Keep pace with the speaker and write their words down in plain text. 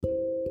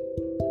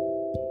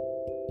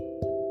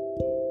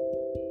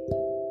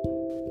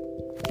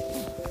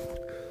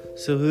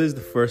So this is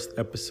the first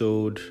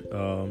episode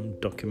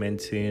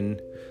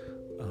documenting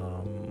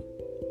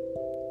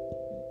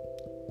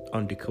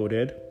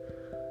Undecoded.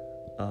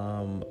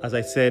 As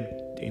I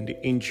said in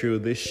the intro,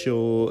 this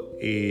show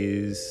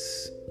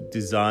is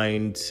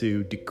designed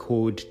to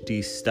decode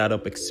the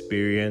startup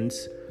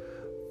experience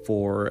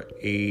for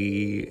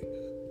a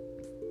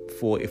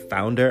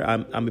founder.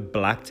 I'm a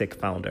Black tech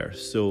founder,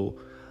 so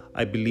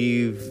I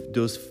believe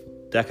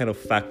that kind of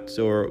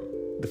factor.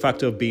 The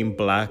factor of being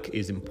Black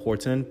is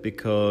important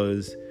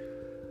because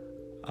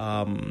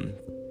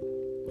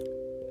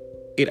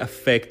it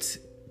affects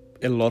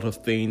a lot of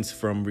things,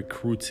 from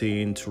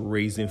recruiting to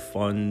raising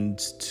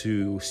funds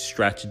to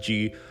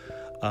strategy.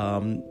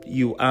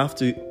 You have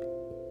to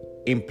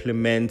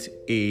implement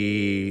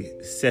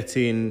a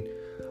certain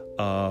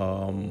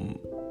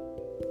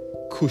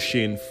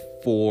cushion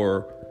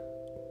for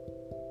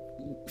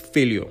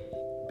failure,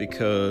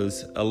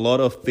 because a lot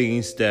of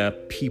things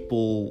that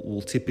people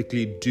will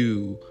typically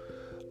do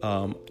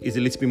is a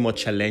little bit more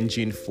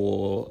challenging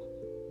for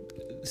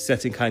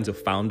certain kinds of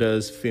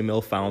founders, female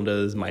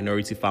founders,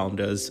 minority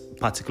founders,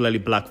 particularly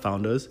Black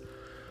founders.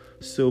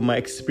 So my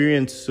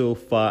experience so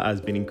far has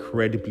been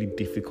incredibly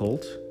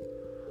difficult.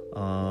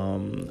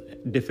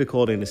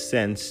 Difficult in the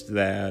sense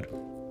that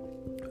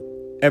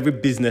every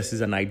business is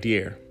an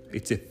idea.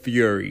 It's a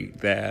theory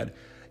that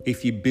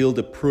if you build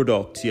a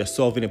product, you're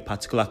solving a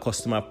particular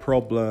customer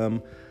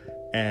problem,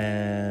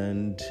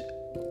 and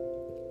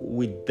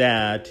with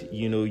that,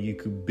 you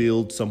could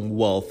build some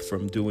wealth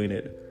from doing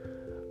it.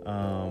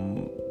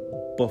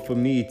 But for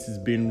me, it's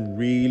been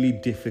really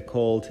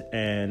difficult,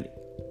 and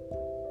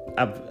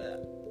I've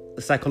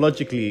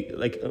psychologically,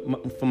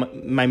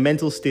 my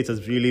mental state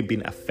has really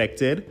been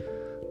affected,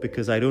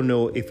 because I don't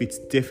know if it's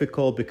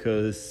difficult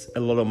because a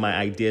lot of my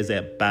ideas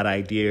are bad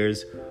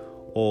ideas,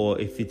 or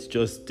if it's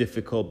just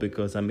difficult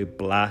because I'm a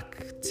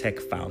Black tech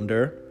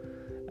founder.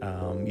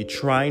 You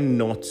try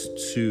not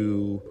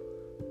to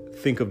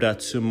think of that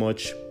too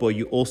much, but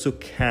you also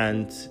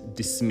can't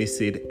dismiss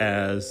it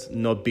as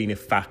not being a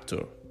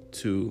factor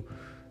to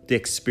the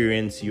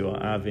experience you're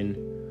having.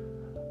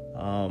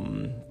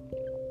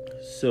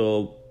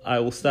 So I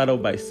will start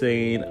off by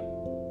saying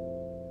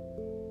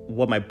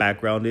what my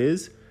background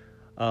is.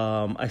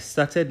 I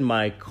started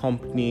my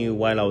company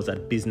while I was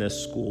at business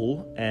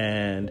school,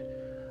 and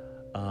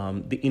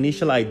the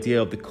initial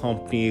idea of the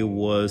company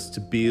was to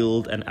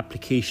build an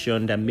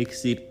application that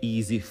makes it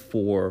easy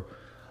for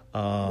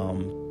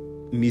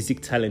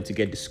music talent to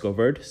get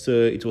discovered. So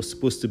it was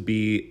supposed to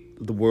be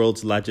the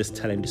world's largest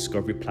talent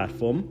discovery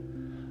platform.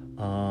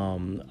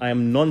 I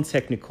am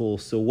non-technical,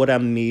 so what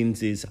that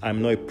means is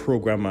I'm not a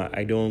programmer.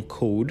 I don't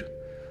code.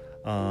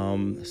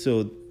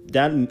 So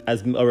that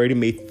has already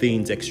made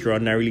things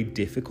extraordinarily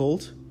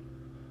difficult.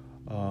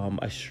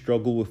 I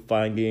struggle with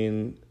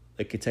finding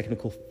a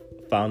technical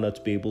founder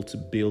to be able to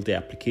build the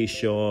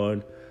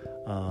application,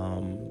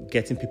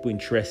 getting people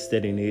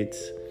interested in it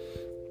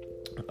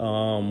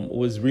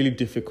was really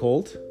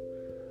difficult.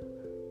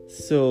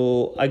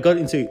 So I got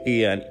into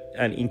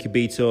an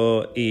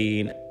incubator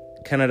in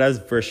Canada's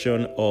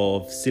version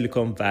of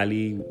Silicon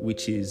Valley,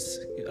 which is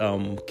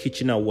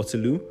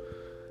Kitchener-Waterloo,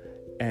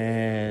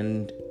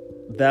 and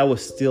that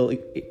was still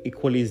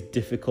equally as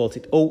difficult.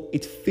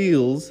 It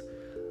feels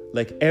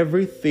like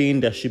everything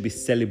that should be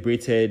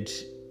celebrated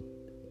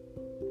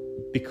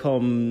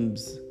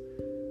becomes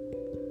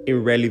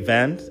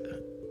irrelevant.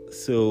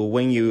 So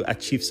when you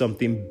achieve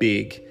something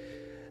big,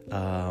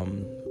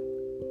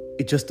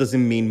 it just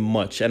doesn't mean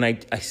much. And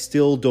I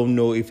still don't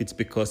know if it's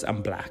because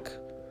I'm Black.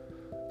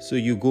 So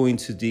you go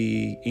into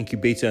the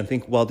incubator and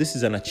think, well, this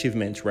is an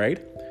achievement, right?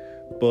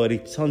 But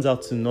it turns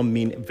out to not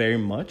mean very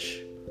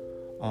much.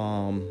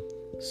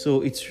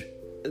 So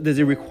there's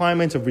a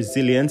requirement of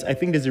resilience. I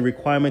think there's a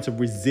requirement of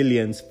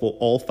resilience for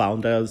all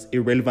founders,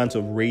 irrelevant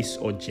of race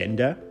or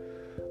gender,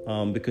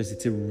 because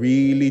it's a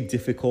really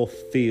difficult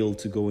field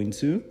to go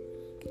into.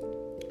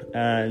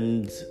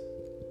 And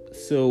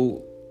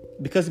so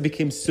because it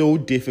became so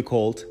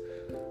difficult,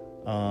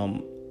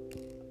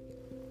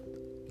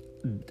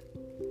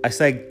 I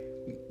started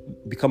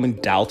becoming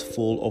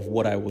doubtful of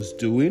what I was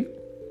doing.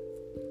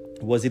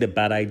 Was it a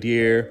bad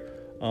idea?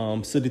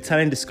 So the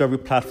talent discovery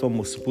platform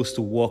was supposed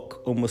to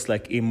work almost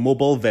like a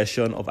mobile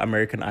version of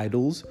American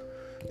Idols.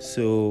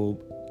 So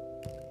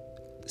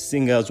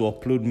singers will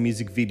upload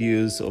music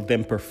videos of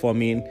them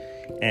performing,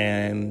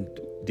 and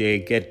they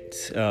get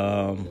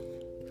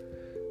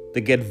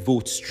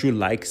votes through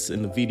likes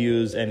in the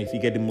videos, and if you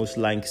get the most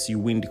likes, you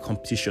win the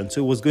competition.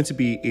 So it was going to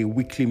be a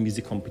weekly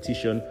music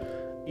competition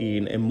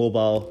in a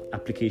mobile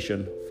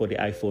application for the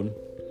iPhone.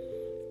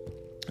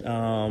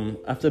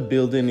 After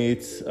building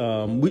it,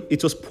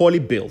 it was poorly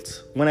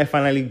built. When I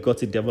finally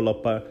got a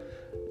developer,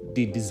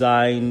 the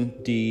design,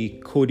 the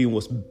coding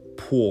was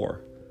poor.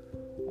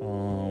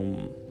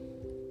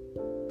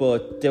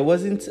 But there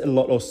wasn't a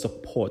lot of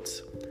support.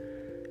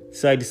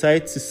 So I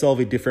decided to solve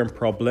a different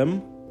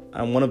problem.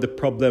 And one of the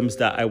problems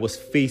that I was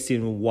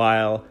facing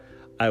while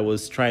I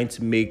was trying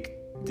to make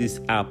this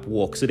app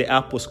work. So the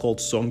app was called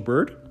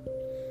Songbird.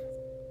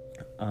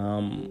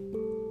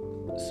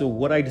 So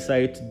what I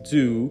decided to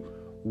do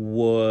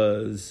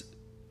was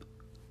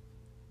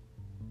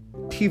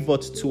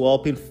pivot to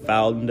helping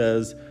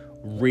founders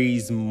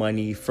raise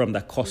money from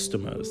their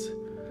customers.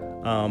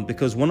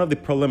 Because one of the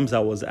problems I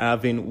was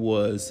having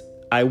was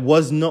I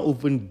was not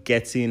even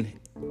getting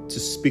to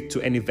speak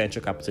to any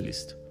venture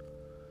capitalist.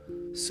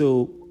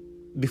 So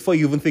before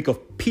you even think of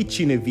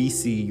pitching a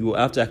VC, you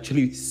have to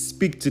actually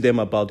speak to them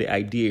about the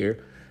idea.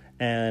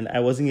 And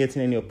I wasn't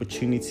getting any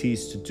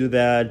opportunities to do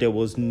that. There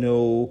was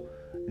no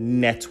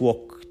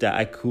network that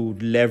I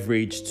could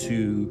leverage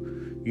to,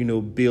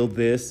 build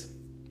this.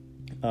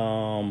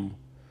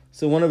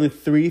 So one of the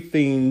three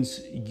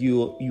things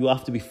you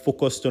have to be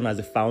focused on as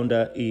a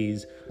founder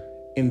is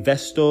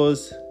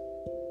investors,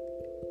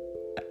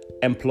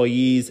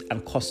 employees,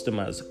 and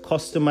customers.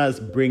 Customers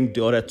bring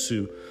the other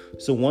two.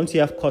 So once you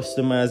have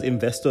customers,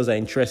 investors are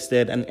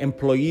interested, and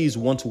employees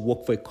want to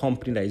work for a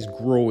company that is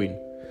growing,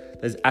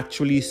 that's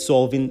actually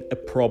solving a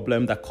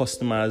problem that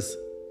customers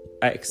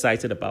are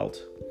excited about.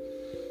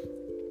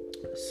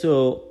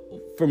 So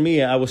for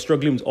me, I was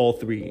struggling with all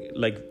three.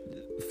 Like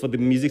for the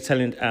music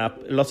talent app,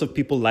 lots of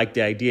people liked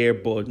the idea,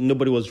 but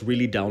nobody was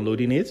really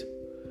downloading it.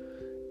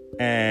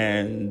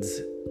 And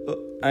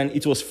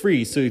it was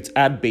free, so it's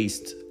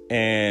ad-based.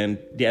 And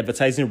the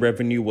advertising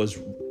revenue was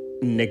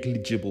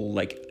negligible.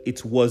 Like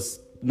it was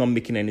not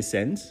making any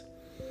sense.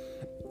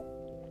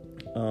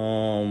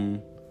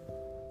 So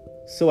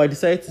I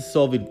decided to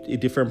solve a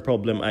different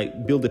problem. I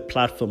built a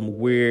platform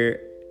where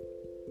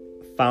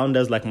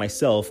founders like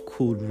myself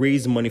could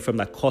raise money from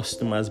their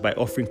customers by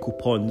offering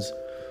coupons.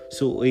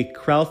 So a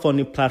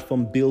crowdfunding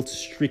platform built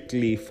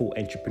strictly for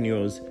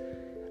entrepreneurs.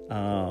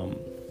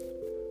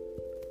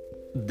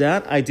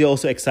 That idea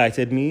also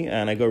excited me,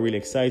 and I got really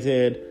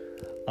excited.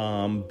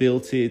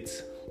 Built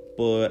it,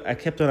 but I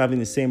kept on having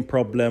the same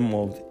problem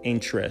of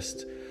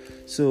interest.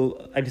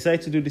 So I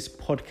decided to do this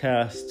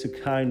podcast to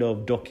kind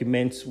of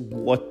document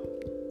what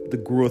the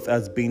growth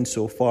has been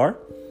so far.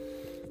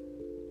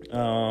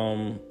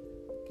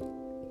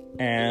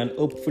 And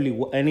hopefully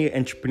any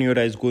entrepreneur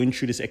that is going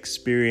through this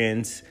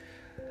experience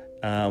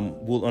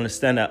will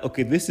understand that,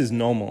 okay, this is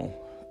normal.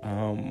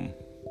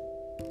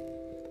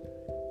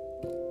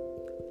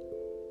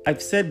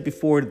 I've said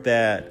before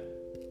that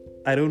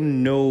I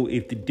don't know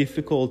if the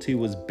difficulty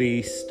was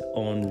based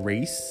on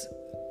race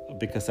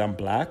because I'm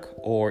Black,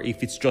 or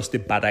if it's just a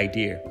bad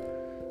idea.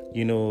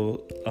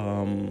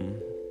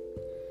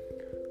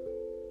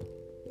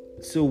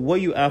 So what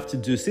you have to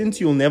do,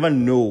 since you'll never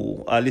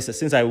know, at least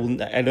since I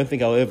don't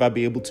think I'll ever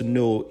be able to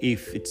know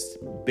if it's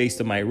based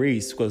on my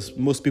race, because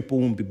most people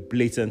won't be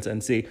blatant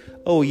and say,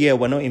 oh yeah,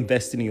 we're not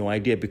investing in your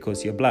idea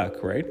because you're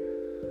Black, right?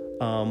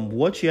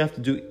 What you have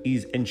to do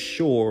is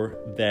ensure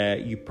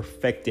that you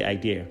perfect the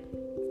idea,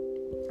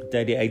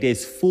 that the idea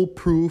is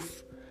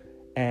foolproof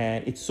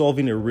and it's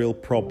solving a real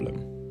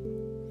problem.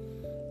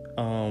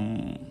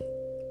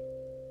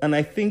 And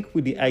I think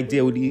with the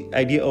idea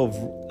of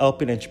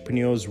helping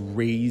entrepreneurs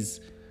raise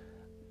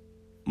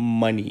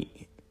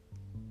money,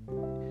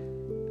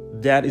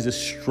 that is a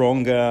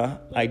stronger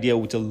idea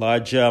with a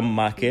larger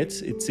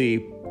market.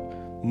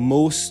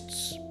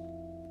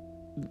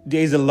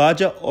 There's a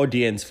larger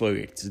audience for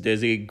it.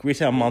 There's a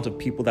greater amount of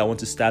people that want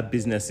to start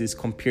businesses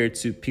compared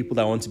to people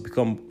that want to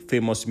become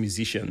famous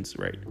musicians,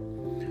 right?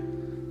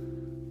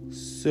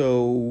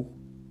 So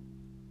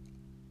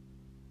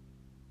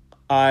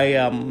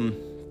I'm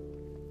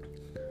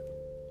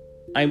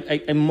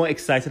more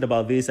excited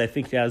about this. I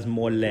think it has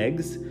more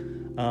legs.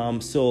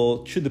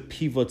 So through the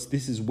pivots,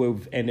 this is where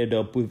we've ended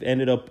up. We've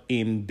ended up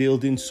in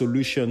building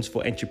solutions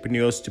for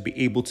entrepreneurs to be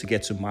able to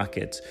get to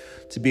market,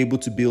 to be able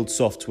to build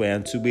software,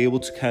 and to be able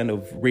to kind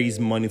of raise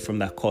money from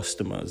their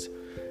customers.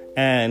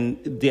 And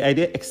the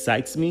idea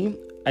excites me.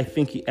 I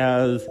think it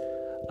has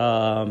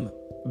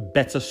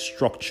better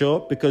structure,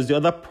 because the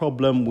other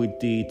problem with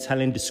the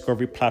talent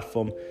discovery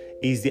platform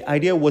is the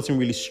idea wasn't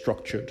really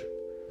structured.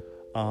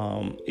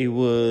 It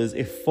was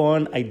a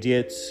fun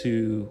idea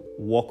to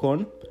work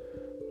on,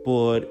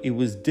 but it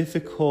was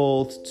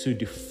difficult to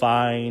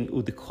define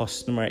who the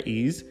customer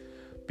is,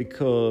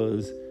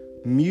 because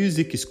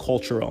music is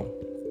cultural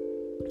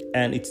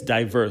and it's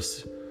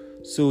diverse.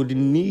 So the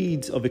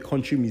needs of a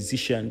country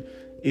musician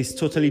is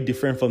totally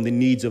different from the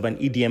needs of an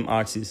EDM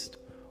artist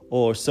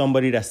or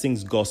somebody that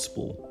sings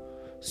gospel.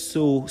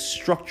 So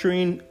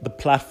structuring the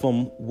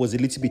platform was a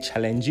little bit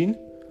challenging,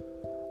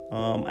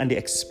 and the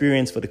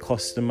experience for the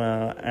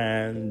customer.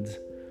 And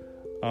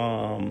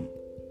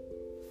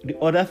the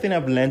other thing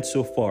I've learned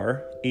so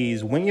far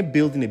is when you're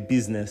building a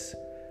business,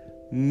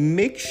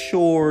 make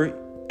sure,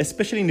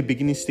 especially in the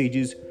beginning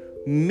stages,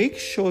 make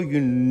sure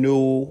you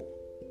know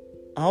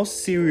how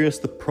serious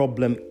the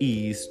problem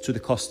is to the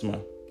customer.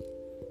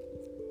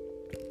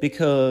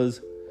 Because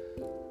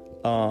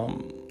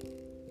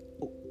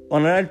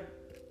another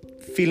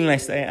feeling I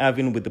started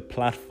having with the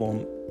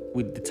platform,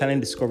 with the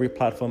talent discovery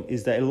platform,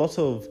 is that a lot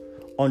of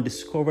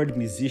undiscovered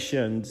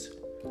musicians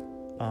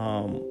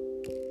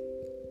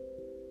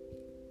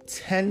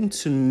tend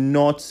to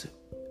not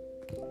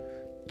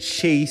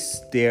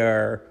chase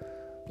their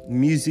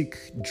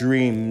music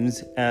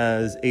dreams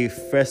as a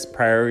first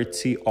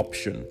priority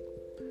option.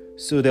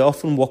 So they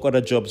often work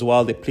other jobs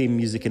while they play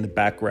music in the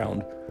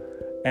background.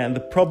 And the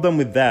problem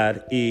with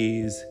that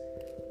is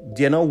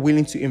they're not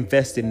willing to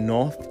invest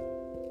enough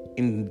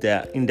in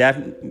that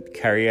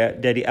career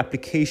that the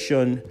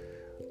application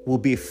will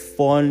be a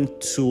fun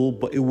tool,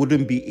 but it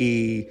wouldn't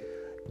be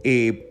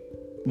a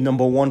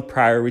number one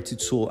priority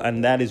tool.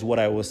 And that is what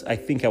I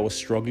think I was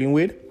struggling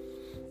with.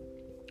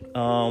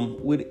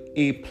 With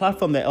a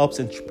platform that helps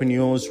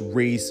entrepreneurs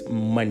raise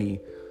money,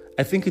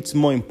 I think it's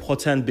more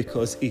important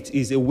because it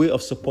is a way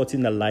of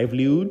supporting their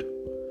livelihood.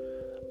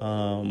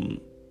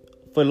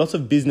 For a lot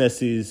of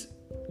businesses,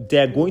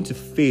 they're going to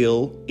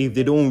fail if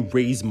they don't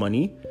raise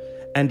money,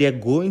 and they're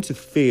going to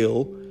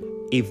fail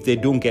if they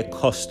don't get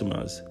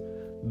customers.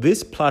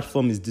 This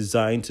platform is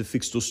designed to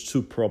fix those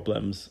two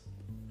problems.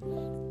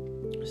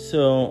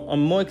 So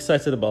I'm more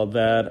excited about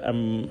that.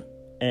 I'm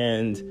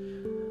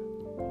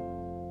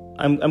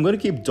going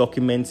to keep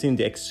documenting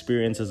the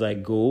experience as I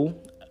go.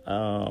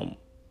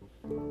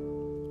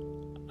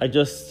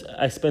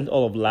 I spent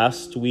all of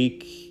last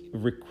week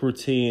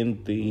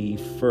recruiting the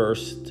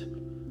first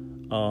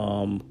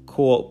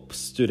co-op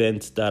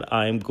student that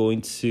I'm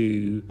going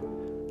to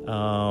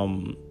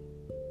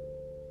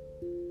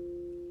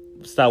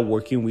start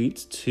working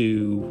with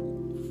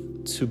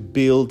to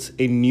build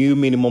a new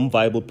minimum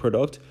viable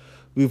product.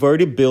 We've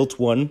already built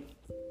one.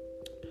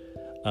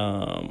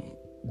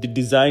 The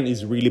design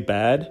is really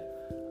bad.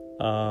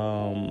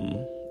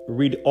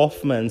 Reid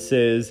Hoffman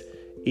says,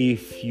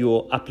 if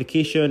your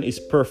application is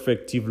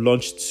perfect, you've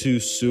launched too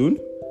soon.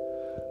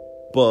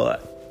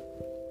 But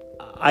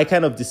I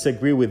kind of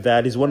disagree with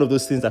that. It's one of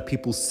those things that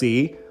people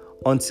say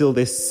until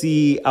they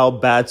see how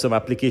bad some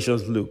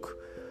applications look.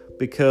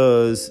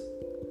 Because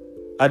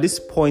at this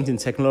point in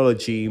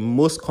technology,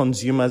 most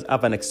consumers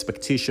have an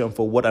expectation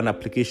for what an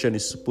application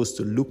is supposed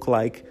to look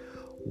like,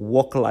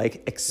 work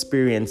like,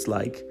 experience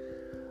like.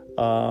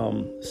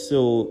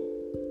 So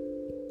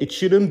it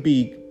shouldn't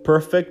be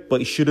perfect,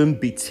 but it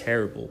shouldn't be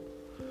terrible.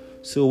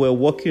 So we're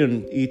working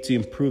on it to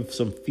improve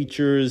some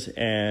features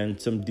and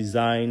some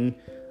design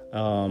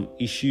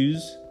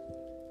issues.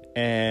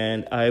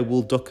 And I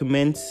will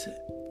document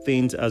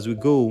things as we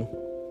go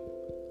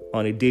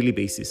on a daily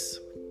basis,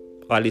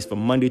 or at least from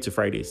Monday to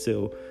Friday.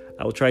 So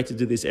I will try to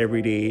do this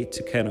every day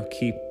to kind of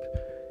keep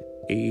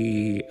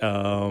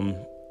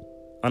an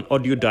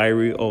audio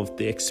diary of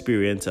the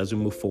experience as we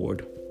move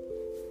forward.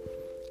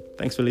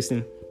 Thanks for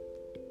listening.